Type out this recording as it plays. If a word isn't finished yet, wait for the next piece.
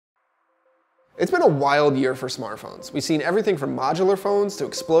It's been a wild year for smartphones. We've seen everything from modular phones to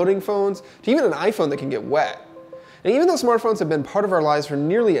exploding phones to even an iPhone that can get wet. And even though smartphones have been part of our lives for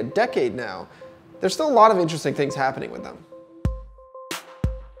nearly a decade now, there's still a lot of interesting things happening with them.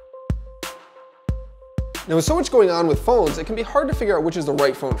 Now, with so much going on with phones, it can be hard to figure out which is the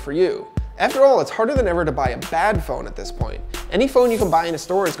right phone for you. After all, it's harder than ever to buy a bad phone at this point. Any phone you can buy in a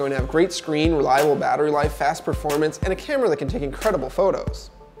store is going to have great screen, reliable battery life, fast performance, and a camera that can take incredible photos.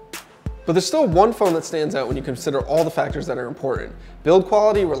 But there's still one phone that stands out when you consider all the factors that are important: build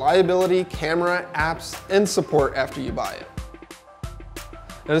quality, reliability, camera, apps, and support after you buy it.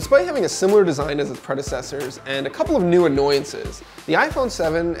 Now, despite having a similar design as its predecessors and a couple of new annoyances, the iPhone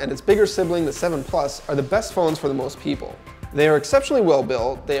 7 and its bigger sibling, the 7 Plus, are the best phones for the most people. They are exceptionally well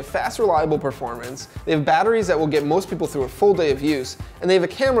built, they have fast, reliable performance, they have batteries that will get most people through a full day of use, and they have a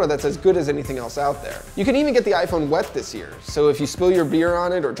camera that's as good as anything else out there. You can even get the iPhone wet this year, so if you spill your beer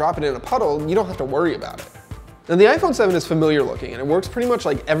on it or drop it in a puddle, you don't have to worry about it. Now, the iPhone 7 is familiar looking and it works pretty much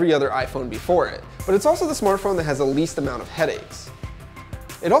like every other iPhone before it, but it's also the smartphone that has the least amount of headaches.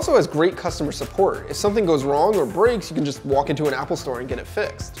 It also has great customer support. If something goes wrong or breaks, you can just walk into an Apple store and get it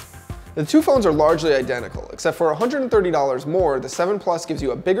fixed. The two phones are largely identical, except for $130 more, the 7 Plus gives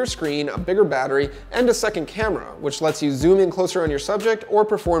you a bigger screen, a bigger battery, and a second camera, which lets you zoom in closer on your subject or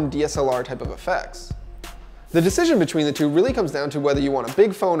perform DSLR type of effects. The decision between the two really comes down to whether you want a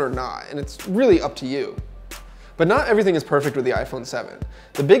big phone or not, and it's really up to you. But not everything is perfect with the iPhone 7.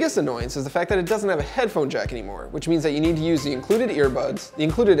 The biggest annoyance is the fact that it doesn't have a headphone jack anymore, which means that you need to use the included earbuds, the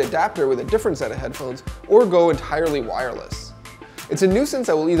included adapter with a different set of headphones, or go entirely wireless. It's a nuisance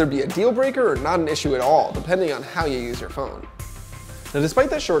that will either be a deal breaker or not an issue at all, depending on how you use your phone. Now, despite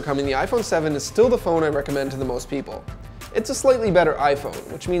that shortcoming, the iPhone 7 is still the phone I recommend to the most people. It's a slightly better iPhone,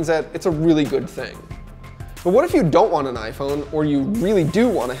 which means that it's a really good thing. But what if you don't want an iPhone, or you really do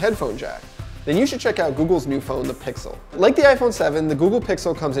want a headphone jack? Then you should check out Google's new phone, the Pixel. Like the iPhone 7, the Google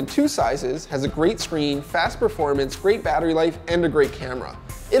Pixel comes in two sizes, has a great screen, fast performance, great battery life, and a great camera.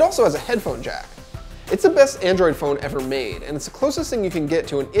 It also has a headphone jack. It's the best Android phone ever made, and it's the closest thing you can get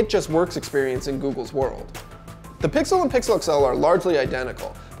to an It Just Works experience in Google's world. The Pixel and Pixel XL are largely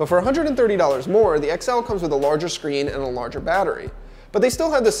identical, but for $130 more, the XL comes with a larger screen and a larger battery. But they still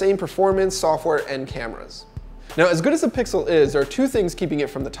have the same performance, software, and cameras. Now, as good as the Pixel is, there are two things keeping it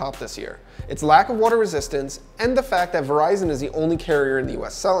from the top this year: its lack of water resistance and the fact that Verizon is the only carrier in the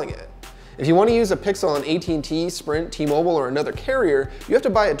US selling it. If you want to use a Pixel on AT&T, Sprint, T-Mobile, or another carrier, you have to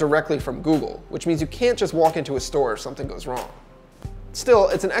buy it directly from Google, which means you can't just walk into a store if something goes wrong. Still,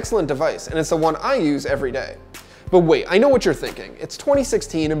 it's an excellent device, and it's the one I use every day. But wait, I know what you're thinking. It's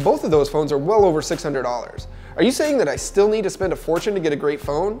 2016, and both of those phones are well over $600. Are you saying that I still need to spend a fortune to get a great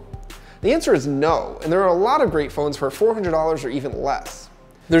phone? The answer is no, and there are a lot of great phones for $400 or even less.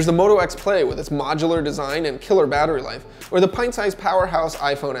 There's the Moto X Play with its modular design and killer battery life, or the pint-sized powerhouse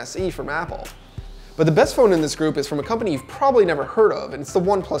iPhone SE from Apple. But the best phone in this group is from a company you've probably never heard of, and it's the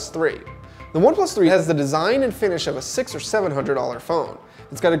OnePlus 3. The OnePlus 3 has the design and finish of a $600 or $700 phone.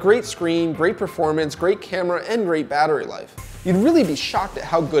 It's got a great screen, great performance, great camera, and great battery life. You'd really be shocked at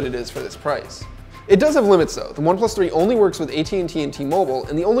how good it is for this price. It does have limits though. The OnePlus 3 only works with AT&T and T-Mobile,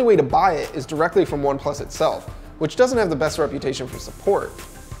 and the only way to buy it is directly from OnePlus itself, which doesn't have the best reputation for support.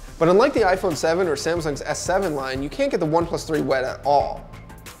 But unlike the iPhone 7 or Samsung's S7 line, you can't get the OnePlus 3 wet at all.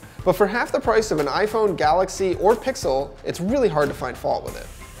 But for half the price of an iPhone, Galaxy, or Pixel, it's really hard to find fault with it.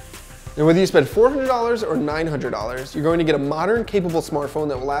 And whether you spend $400 or $900, you're going to get a modern, capable smartphone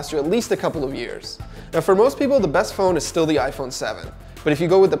that will last you at least a couple of years. Now, for most people, the best phone is still the iPhone 7. But if you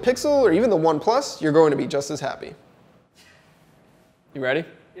go with the Pixel or even the OnePlus, you're going to be just as happy. You ready?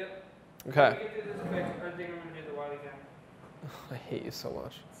 Yep. Okay. I think I'm going to do the wide again. I hate you so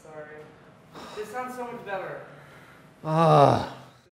much. Sorry. This sounds so much better. Ah.